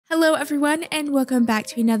Hello everyone and welcome back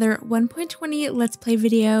to another 1.20 Let's Play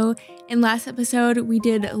video. In last episode we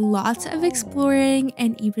did lots of exploring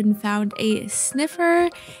and even found a sniffer,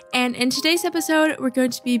 and in today's episode we're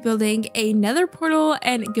going to be building a nether portal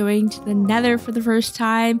and going to the nether for the first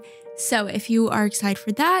time. So if you are excited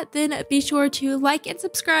for that, then be sure to like and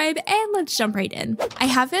subscribe, and let's jump right in. I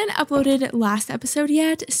haven't uploaded last episode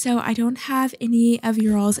yet, so I don't have any of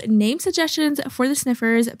your all's name suggestions for the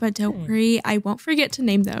sniffers, but don't worry, I won't forget to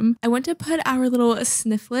name them. I want to put our little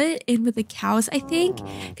snifflet in with the cows, I think,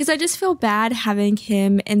 because I just feel bad having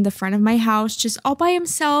him in the front of my house just all by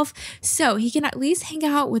himself, so he can at least hang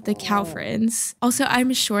out with the cow friends. Also,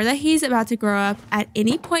 I'm sure that he's about to grow up at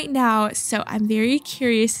any point now, so I'm very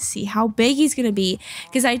curious to see how big he's gonna be,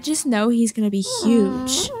 because I just know he's gonna be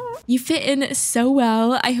huge. You fit in so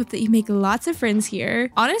well. I hope that you make lots of friends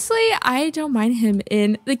here. Honestly, I don't mind him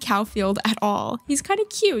in the cow field at all. He's kind of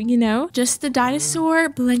cute, you know? Just the dinosaur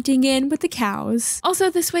blending in with the cows. Also,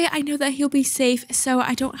 this way I know that he'll be safe, so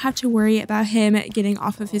I don't have to worry about him getting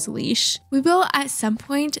off of his leash. We will at some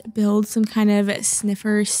point build some kind of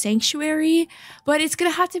sniffer sanctuary, but it's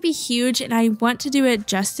gonna have to be huge and I want to do it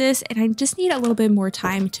justice, and I just need a little bit more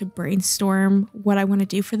time to brainstorm what I want to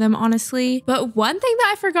do for them, honestly. But one thing that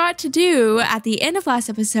I forgot to do at the end of last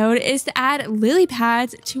episode is to add lily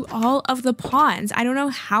pads to all of the ponds. I don't know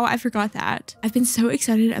how I forgot that. I've been so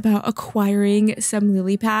excited about acquiring some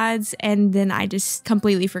lily pads and then I just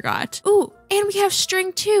completely forgot. Ooh, and we have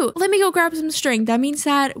string too. Let me go grab some string. That means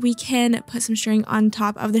that we can put some string on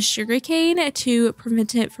top of the sugarcane to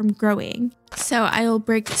prevent it from growing. So I'll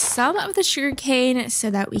break some of the sugarcane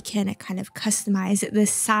so that we can kind of customize the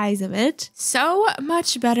size of it. So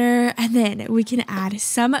much better. And then we can add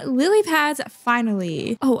some lily pads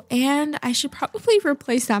finally. Oh, and I should probably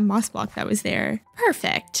replace that moss block that was there.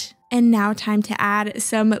 Perfect. And now time to add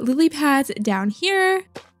some lily pads down here.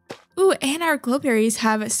 Ooh, and our glowberries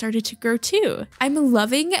have started to grow too. I'm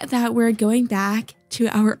loving that we're going back to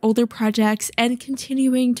our older projects and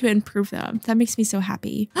continuing to improve them. That makes me so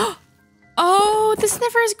happy. Oh, the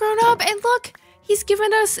sniffer has grown up, and look, he's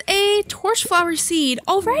given us a torch flower seed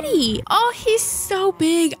already. Oh, he's so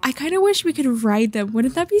big. I kind of wish we could ride them.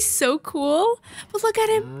 Wouldn't that be so cool? But look at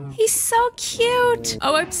him. He's so cute.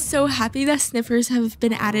 Oh, I'm so happy that sniffers have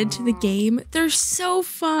been added to the game. They're so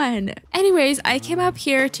fun. Anyways, I came up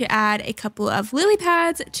here to add a couple of lily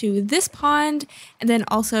pads to this pond, and then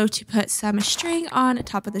also to put some string on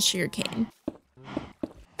top of the sugarcane.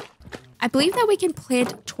 I believe that we can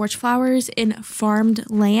plant torch flowers in farmed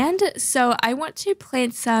land, so I want to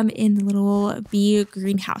plant some in the little bee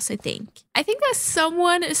greenhouse, I think. I think that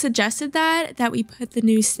someone suggested that we put the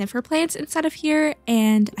new sniffer plants inside of here,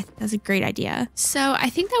 and I think that's a great idea. So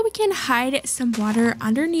I think that we can hide some water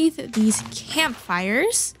underneath these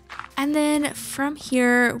campfires, and then from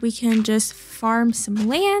here we can just farm some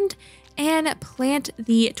land and plant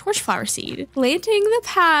the torch flower seed. Planting the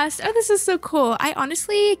past. Oh, this is so cool. I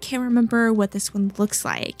honestly can't remember what this one looks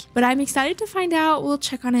like, but I'm excited to find out. We'll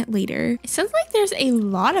check on it later. It sounds like there's a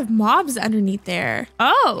lot of mobs underneath there.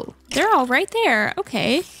 Oh, they're all right there.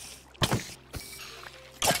 Okay.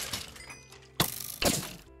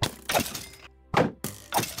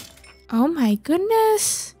 Oh my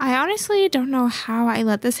goodness. I honestly don't know how I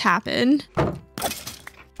let this happen.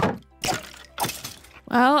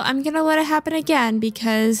 Well, I'm gonna let it happen again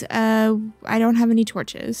because I don't have any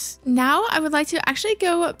torches. Now I would like to actually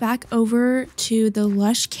go back over to the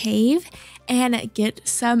lush cave and get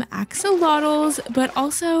some axolotls, but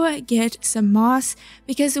also get some moss,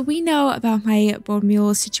 because we know about my bone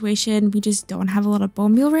meal situation. We just don't have a lot of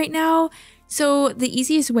bone meal right now. So the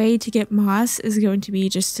easiest way to get moss is going to be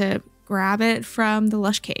just to grab it from the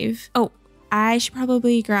lush cave. Oh, I should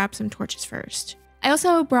probably grab some torches first. I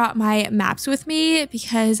also brought my maps with me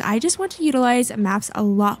because I just want to utilize maps a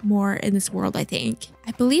lot more in this world, I think.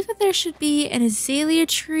 I believe that there should be an azalea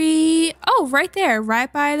tree. Oh, right there,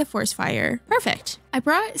 right by the forest fire. Perfect. I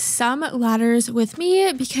brought some ladders with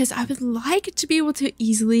me because I would like to be able to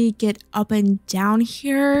easily get up and down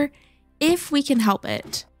here if we can help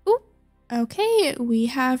it. Okay, we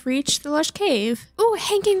have reached the lush cave. Ooh,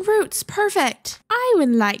 hanging roots, perfect. I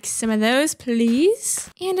would like some of those, please.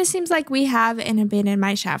 And it seems like we have an abandoned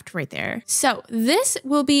mine shaft right there. So this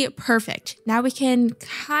will be perfect. Now we can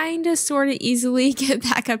kind of sort of easily get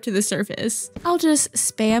back up to the surface. I'll just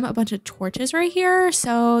spam a bunch of torches right here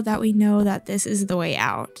so that we know that this is the way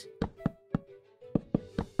out.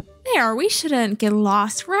 there. We shouldn't get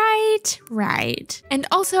lost, right? Right. And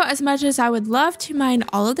also, as much as I would love to mine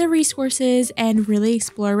all of the resources and really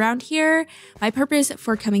explore around here, my purpose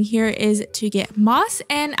for coming here is to get moss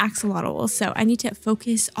and axolotls. So I need to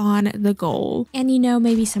focus on the goal. And you know,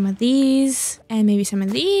 maybe some of these and maybe some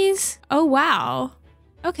of these. Oh, wow.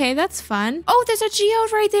 Okay, that's fun. Oh, there's a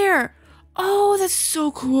geode right there. Oh, that's so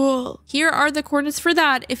cool. Here are the coordinates for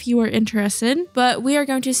that if you are interested, but we are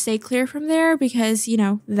going to stay clear from there because, you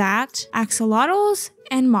know, that, axolotls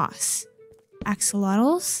and moss.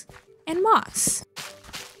 Axolotls and moss.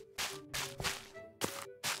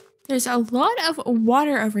 There's a lot of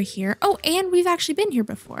water over here. Oh, and we've actually been here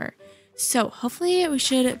before. So hopefully we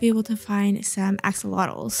should be able to find some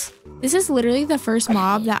axolotls. This is literally the first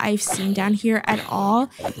mob that I've seen down here at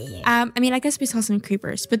all. I mean, I guess we saw some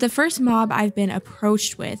creepers, but the first mob I've been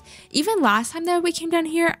approached with. Even last time that we came down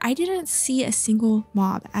here, I didn't see a single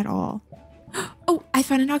mob at all. Oh, I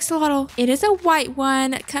found an axolotl. It is a white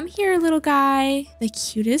one. Come here, little guy. The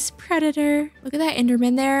cutest predator. Look at that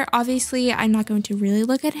Enderman there. Obviously, I'm not going to really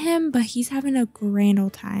look at him, but he's having a grand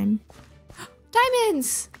old time.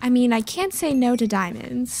 Diamonds! I mean, I can't say no to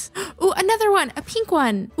diamonds. Ooh, another one, a pink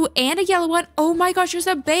one. Ooh, and a yellow one. Oh my gosh, there's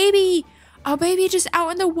a baby. A baby just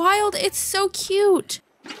out in the wild. It's so cute.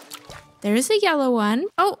 There's a yellow one.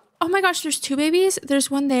 Oh my gosh, there's two babies. There's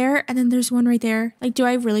one there, and then there's one right there. Like, do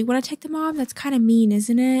I really want to take them off? That's kind of mean,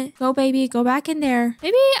 isn't it? Go, baby, go back in there.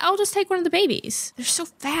 Maybe I'll just take one of the babies. They're so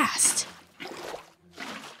fast.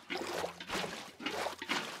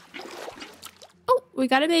 We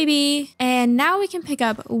got a baby, and now we can pick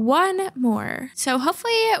up one more. So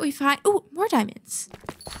hopefully we find, oh, more diamonds.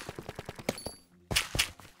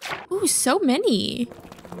 Ooh, so many.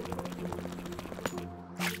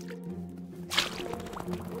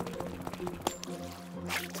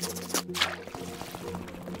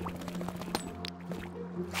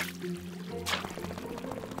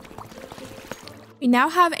 We now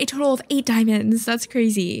have a total of 8 diamonds. That's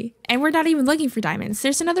crazy. And we're not even looking for diamonds.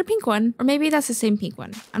 There's another pink one. Or maybe that's the same pink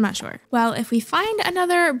one. I'm not sure. Well, if we find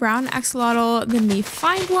another brown axolotl, then we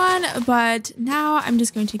find one. But now I'm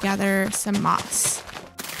just going to gather some moss.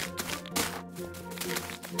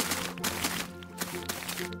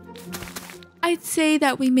 I'd say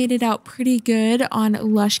that we made it out pretty good on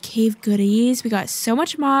Lush Cave goodies. We got so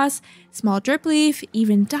much moss, small drip leaf,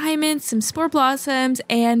 even diamonds, some spore blossoms,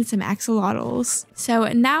 and some axolotls. So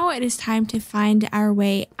now it is time to find our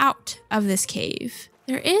way out of this cave.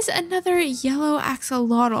 There is another yellow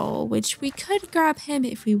axolotl, which we could grab him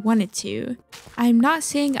if we wanted to. I'm not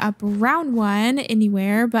seeing a brown one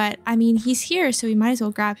anywhere, but I mean, he's here, so we might as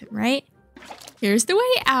well grab him, right? Here's the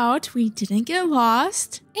way out. We didn't get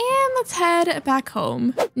lost. And let's head back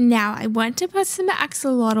home. Now, I want to put some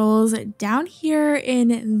axolotls down here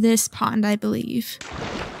in this pond, I believe.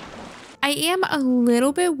 I am a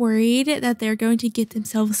little bit worried that they're going to get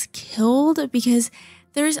themselves killed because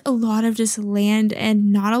there's a lot of just land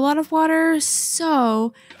and not a lot of water.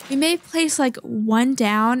 So we may place like one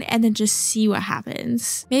down and then just see what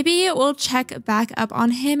happens. Maybe we'll check back up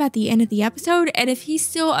on him at the end of the episode. And if he's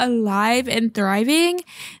still alive and thriving,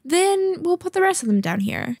 then we'll put the rest of them down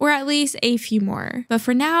here, or at least a few more. But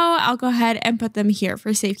for now, I'll go ahead and put them here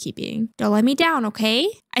for safekeeping. Don't let me down, okay?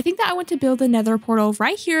 I think that I want to build another portal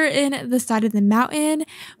right here in the side of the mountain,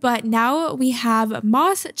 but now we have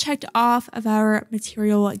moss checked off of our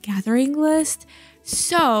material gathering list.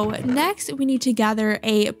 So next we need to gather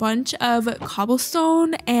a bunch of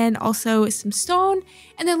cobblestone and also some stone,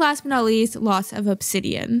 and then last but not least, lots of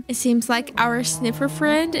obsidian. It seems like our sniffer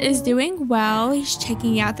friend is doing well. He's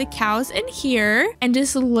checking out the cows in here, and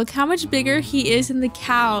just look how much bigger he is than the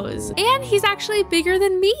cows. And he's actually bigger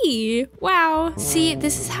than me. Wow. See,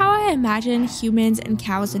 this is how I imagine humans and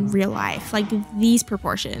cows in real life, like these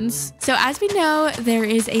proportions. So as we know, there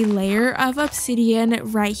is a layer of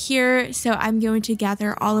obsidian right here. So I'm going to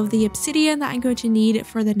gather all of the obsidian that I'm going to need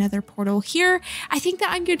for the nether portal here. I think that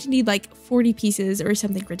I'm going to need like 40 pieces or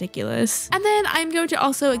something ridiculous. And then I'm going to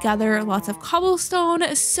also gather lots of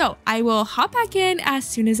cobblestone. So I will hop back in as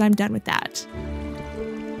soon as I'm done with that.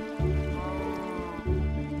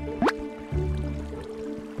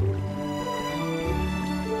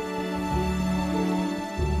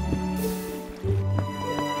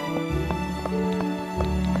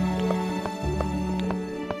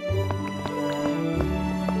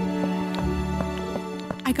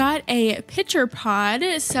 I got a pitcher pod,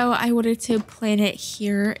 so I wanted to plant it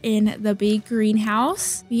here in the big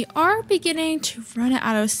greenhouse. We are beginning to run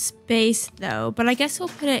out of space though, but I guess we'll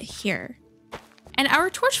put it here. And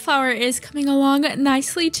our torch flower is coming along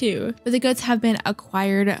nicely too. But the goods have been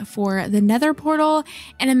acquired for the nether portal.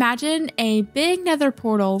 And imagine a big nether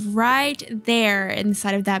portal right there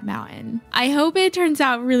inside of that mountain. I hope it turns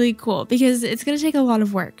out really cool because it's going to take a lot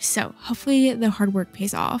of work. So hopefully the hard work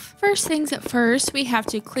pays off. First things first, we have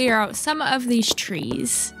to clear out some of these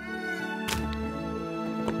trees.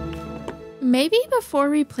 Maybe before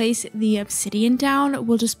we place the obsidian down,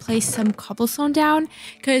 we'll just place some cobblestone down,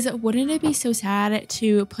 because wouldn't it be so sad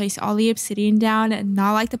to place all the obsidian down and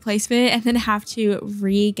not like the placement and then have to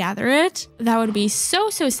regather it? That would be so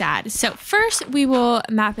sad. So first we will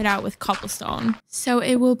map it out with cobblestone. So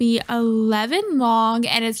it will be 11 long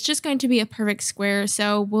and it's just going to be a perfect square.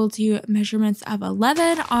 So we'll do measurements of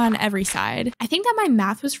 11 on every side. I think that my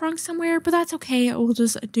math was wrong somewhere, but that's okay. We'll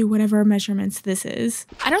just do whatever measurements this is.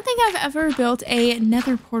 I don't think I've ever built a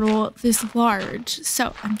nether portal this large,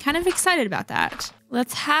 so I'm kind of excited about that.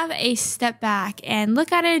 Let's have a step back and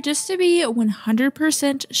look at it just to be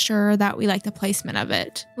 100% sure that we like the placement of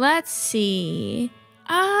it. Let's see.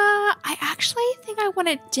 I actually think I want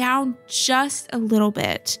it down just a little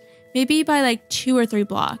bit, maybe by like 2 or 3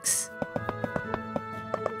 blocks.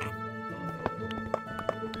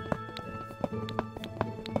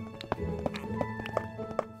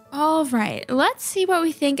 All right, let's see what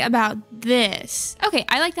we think about this. Okay,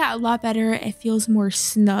 I like that a lot better. It feels more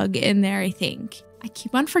snug in there, I think. I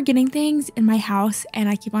keep on forgetting things in my house and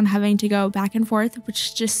I keep on having to go back and forth, which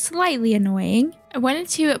is just slightly annoying. I wanted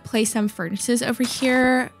to place some furnaces over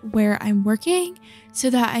here where I'm working so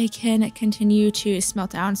that I can continue to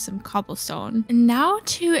smelt down some cobblestone. And now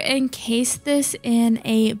to encase this in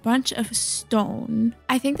a bunch of stone.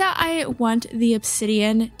 I think that I want the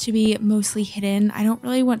obsidian to be mostly hidden. I don't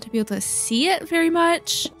really want to be able to see it very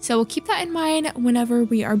much. So we'll keep that in mind whenever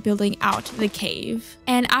we are building out the cave.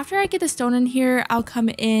 And after I get the stone in here, I'll come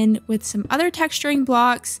in with some other texturing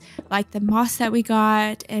blocks like the moss that we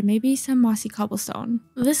got and maybe some mossy cobblestone.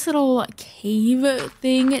 This little cave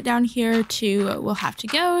thing down here too will have to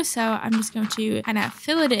go, so I'm just going to kind of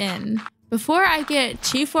fill it in. Before I get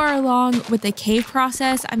too far along with the cave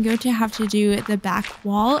process, I'm going to have to do the back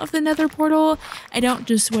wall of the nether portal. I don't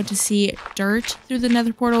just want to see dirt through the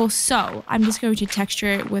nether portal, so I'm just going to texture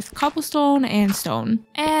it with cobblestone and stone.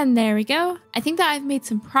 And there we go. I think that I've made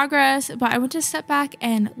some progress, but I want to step back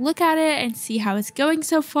and look at it and see how it's going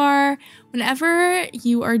so far. Whenever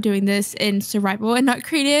you are doing this in survival and not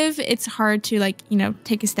creative, it's hard to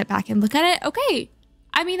take a step back and look at it. Okay.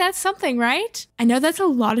 I mean, that's something, right? I know that's a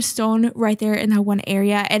lot of stone right there in that one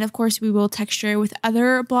area. And of course, we will texture with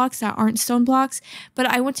other blocks that aren't stone blocks. But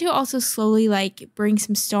I want to also slowly bring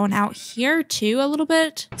some stone out here too a little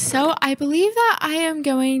bit. So I believe that I am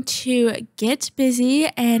going to get busy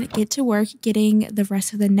and get to work getting the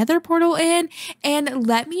rest of the nether portal in. And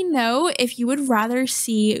let me know if you would rather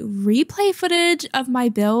see replay footage of my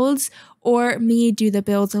builds or me do the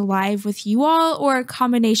builds live with you all, or a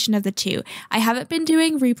combination of the two. I haven't been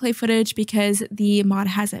doing replay footage because the mod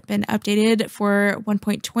hasn't been updated for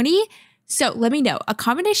 1.20. So let me know, a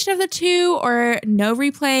combination of the two, or no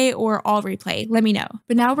replay, or all replay. Let me know.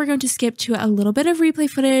 But now we're going to skip to a little bit of replay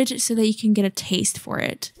footage so that you can get a taste for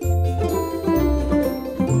it.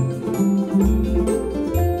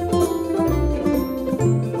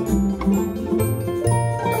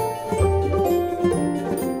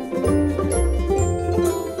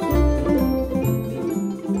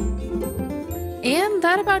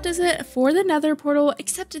 That about does it for the nether portal,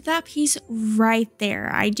 except that piece right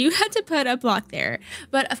there. I do have to put a block there,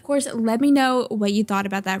 but of course, let me know what you thought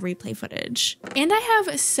about that replay footage. And I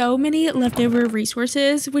have so many leftover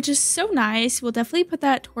resources, which is so nice. We'll definitely put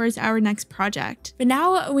that towards our next project. But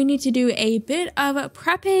now we need to do a bit of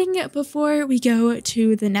prepping before we go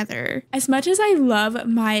to the nether. As much as I love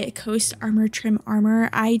my coast armor trim armor,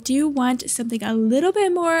 I do want something a little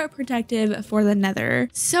bit more protective for the nether.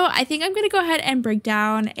 So I think I'm going to go ahead and break down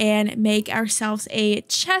and make ourselves a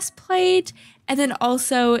chest plate and then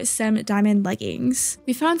also some diamond leggings.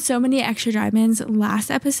 We found so many extra diamonds last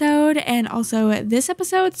episode and also this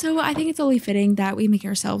episode, so I think it's only fitting that we make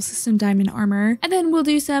ourselves some diamond armor. And then we'll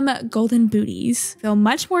do some golden booties. Feel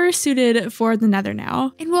much more suited for the nether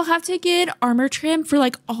now. And we'll have to get armor trim for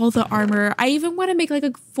all the armor. I even want to make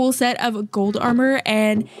a full set of gold armor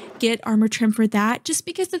and get armor trim for that just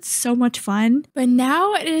because it's so much fun. But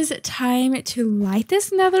now it is time to light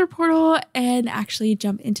this nether portal and actually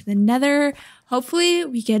jump into the nether. Hopefully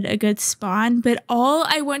we get a good spawn, but all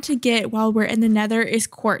I want to get while we're in the nether is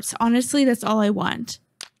quartz. Honestly, that's all I want.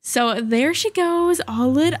 So there she goes,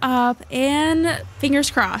 all lit up, and fingers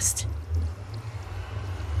crossed.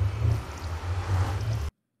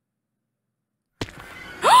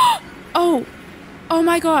 Oh, Oh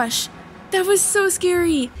my gosh. That was so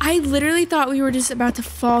scary. I literally thought we were just about to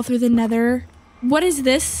fall through the nether. What is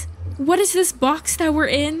this? What is this box that we're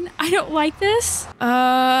in? I don't like this.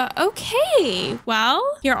 Okay.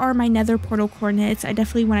 Well, here are my nether portal coordinates. I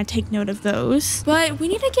definitely want to take note of those. But we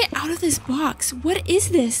need to get out of this box. What is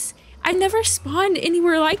this? I've never spawned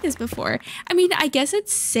anywhere like this before. I mean, I guess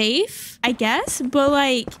it's safe, I guess, but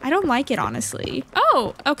like, I don't like it, honestly.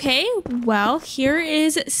 Oh, okay. Well, here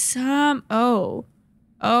is some, oh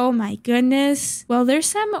my goodness. Well, there's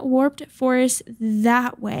some warped forest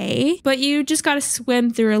that way, but you just gotta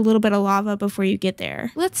swim through a little bit of lava before you get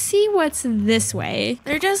there. Let's see what's this way.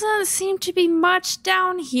 There doesn't seem to be much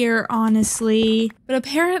down here, honestly, but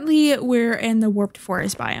apparently we're in the warped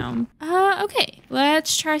forest biome. Okay,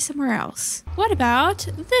 let's try somewhere else. What about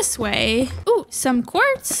this way? Ooh, some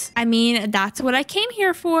quartz. I mean, that's what I came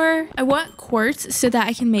here for. I want quartz so that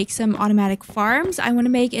I can make some automatic farms. I want to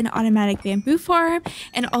make an automatic bamboo farm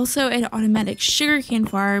and also an automatic sugarcane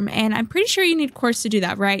farm. And I'm pretty sure you need quartz to do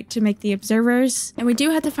that, right? To make the observers. And we do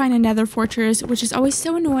have to find another fortress, which is always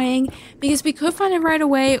so annoying because we could find it right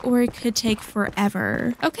away or it could take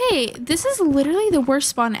forever. Okay, this is literally the worst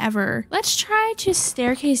spawn ever. Let's try to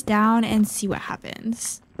staircase down and see what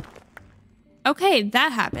happens. Okay,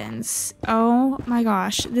 that happens. Oh my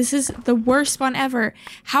gosh, this is the worst spawn ever.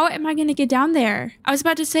 How am I gonna get down there? I was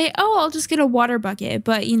about to say, oh, I'll just get a water bucket,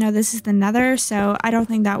 but you know, this is the nether, so I don't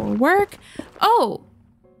think that will work. Oh,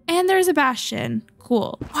 and there's a bastion.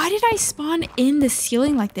 Cool. Why did I spawn in the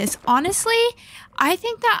ceiling like this? Honestly, I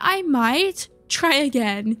think that I might try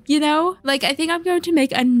again, you know? Like, I think I'm going to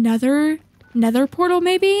make another nether portal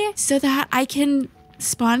maybe so that I can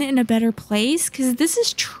spawn in a better place because this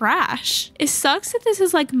is trash. It sucks that this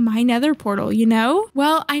is like my nether portal, you know?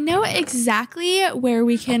 Well, I know exactly where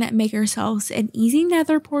we can make ourselves an easy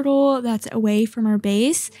nether portal that's away from our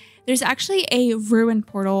base. There's actually a ruined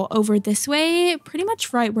portal over this way, pretty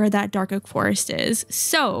much right where that dark oak forest is.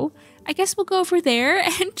 So I guess we'll go over there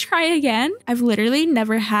and try again. I've literally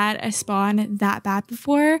never had a spawn that bad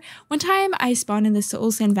before. One time I spawned in the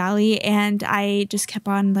Soul Sand Valley and I just kept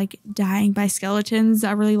on like dying by skeletons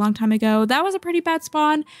a really long time ago. That was a pretty bad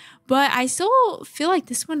spawn, but I still feel like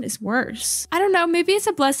this one is worse. I don't know, maybe it's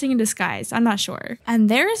a blessing in disguise. I'm not sure. And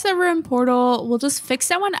there's the ruined portal. We'll just fix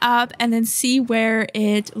that one up and then see where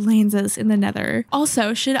it lands us in the nether.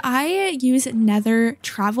 Also, should I use nether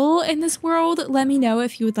travel in this world? Let me know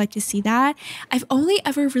if you would like to see that. I've only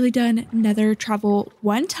ever really done nether travel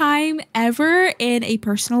one time ever in a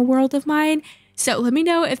personal world of mine. So let me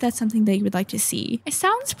know if that's something that you would like to see. It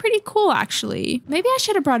sounds pretty cool, actually. Maybe I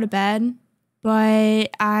should have brought a bed, but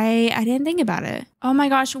I didn't think about it. Oh my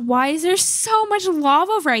gosh, why is there so much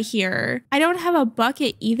lava right here? I don't have a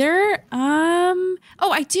bucket either. Oh,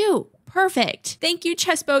 I do. Perfect. Thank you,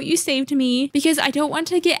 chestboat. You saved me because I don't want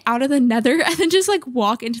to get out of the nether and then just like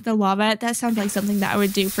walk into the lava. That sounds like something that I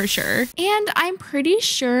would do for sure. And I'm pretty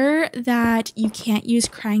sure that you can't use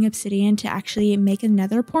crying obsidian to actually make a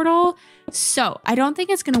nether portal. So I don't think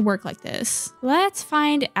it's going to work like this. Let's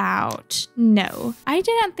find out. No, I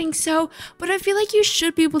didn't think so, but I feel like you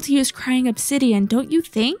should be able to use crying obsidian, don't you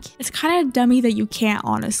think? It's kind of dummy that you can't,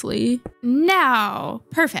 honestly. Now,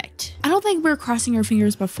 perfect. I don't think we were crossing our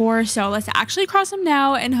fingers before, so let's actually cross them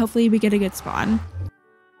now and hopefully we get a good spawn.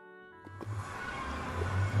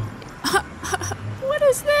 What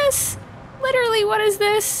is this? Literally, what is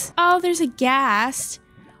this? Oh, there's a ghast.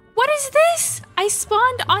 What is this? I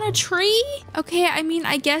spawned on a tree? Okay, I mean,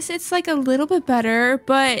 I guess it's like a little bit better,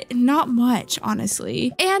 but not much,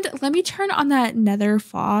 honestly. And let me turn on that nether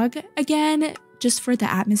fog again, just for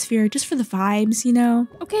the atmosphere, just for the vibes, you know?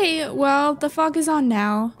 Okay, well, the fog is on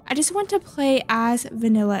now. I just want to play as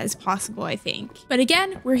vanilla as possible, I think. But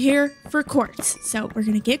again, we're here for quartz. So we're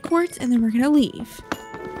gonna get quartz and then we're gonna leave.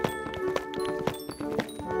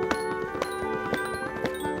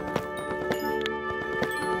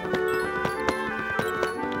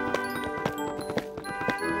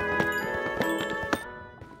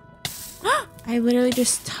 I literally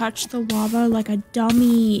just touched the lava like a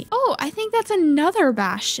dummy. Oh, I think that's another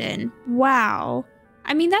bastion. Wow.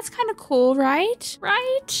 I mean, that's kind of cool, right?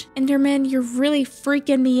 Right? Enderman, you're really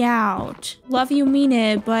freaking me out. Love you, mean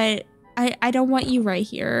it, but I don't want you right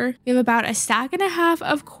here. We have about a stack and a half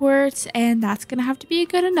of quartz, and that's gonna have to be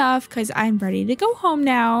good enough because I'm ready to go home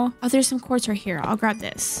now. Oh, there's some quartz right here. I'll grab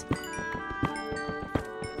this.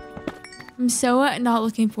 I'm so not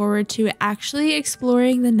looking forward to actually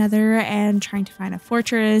exploring the nether and trying to find a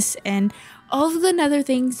fortress and all of the nether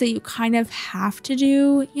things that you kind of have to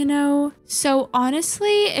do, you know? So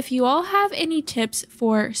honestly, if you all have any tips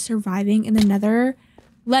for surviving in the nether,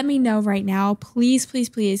 Let me know right now, please, please,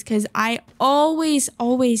 please, because I always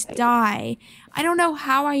die. I don't know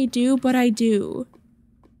how I do, but I do.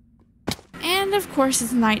 And of course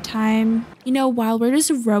it's nighttime. You know, while we're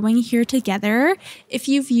just rowing here together, if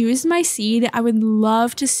you've used my seed, I would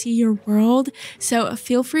love to see your world. So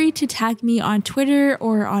feel free to tag me on Twitter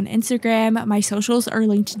or on Instagram. My socials are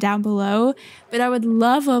linked down below. But I would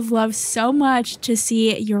love so much to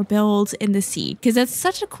see your build in the seed because that's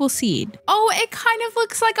such a cool seed. Oh, it kind of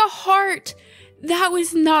looks like a heart. That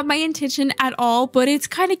was not my intention at all, but it's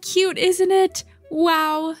kind of cute, isn't it?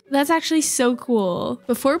 Wow, that's actually so cool.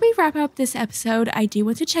 Before we wrap up this episode, I do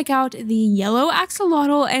want to check out the yellow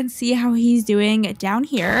axolotl and see how he's doing down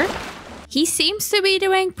here. He seems to be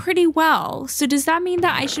doing pretty well. So does that mean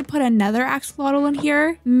that I should put another axolotl in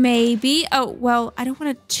here? Maybe. Oh, well, I don't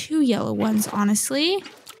want two yellow ones, honestly.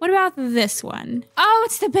 What about this one? Oh,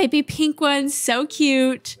 it's the baby pink one. So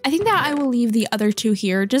cute. I think that I will leave the other two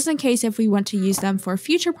here just in case if we want to use them for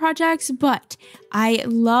future projects. But I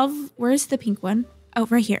love, where's the pink one? Oh,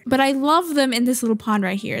 right here. But I love them in this little pond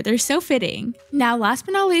right here. They're so fitting. Now, last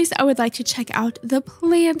but not least, I would like to check out the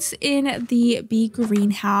plants in the bee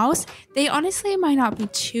greenhouse. They honestly might not be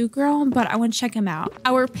too grown, but I want to check them out.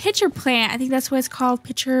 Our pitcher plant, I think that's what it's called,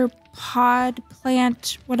 pitcher pod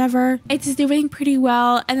plant, whatever. It's doing pretty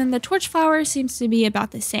well. And then the torch flower seems to be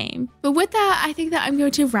about the same. But with that, I think that I'm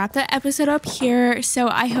going to wrap the episode up here. So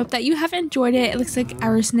I hope that you have enjoyed it. It looks like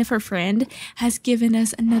our sniffer friend has given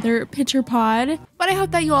us another pitcher pod. But I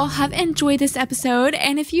hope that you all have enjoyed this episode.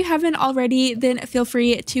 And if you haven't already, then feel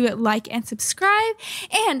free to like and subscribe.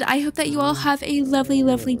 And I hope that you all have a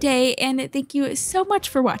lovely day. And thank you so much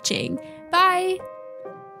for watching. Bye!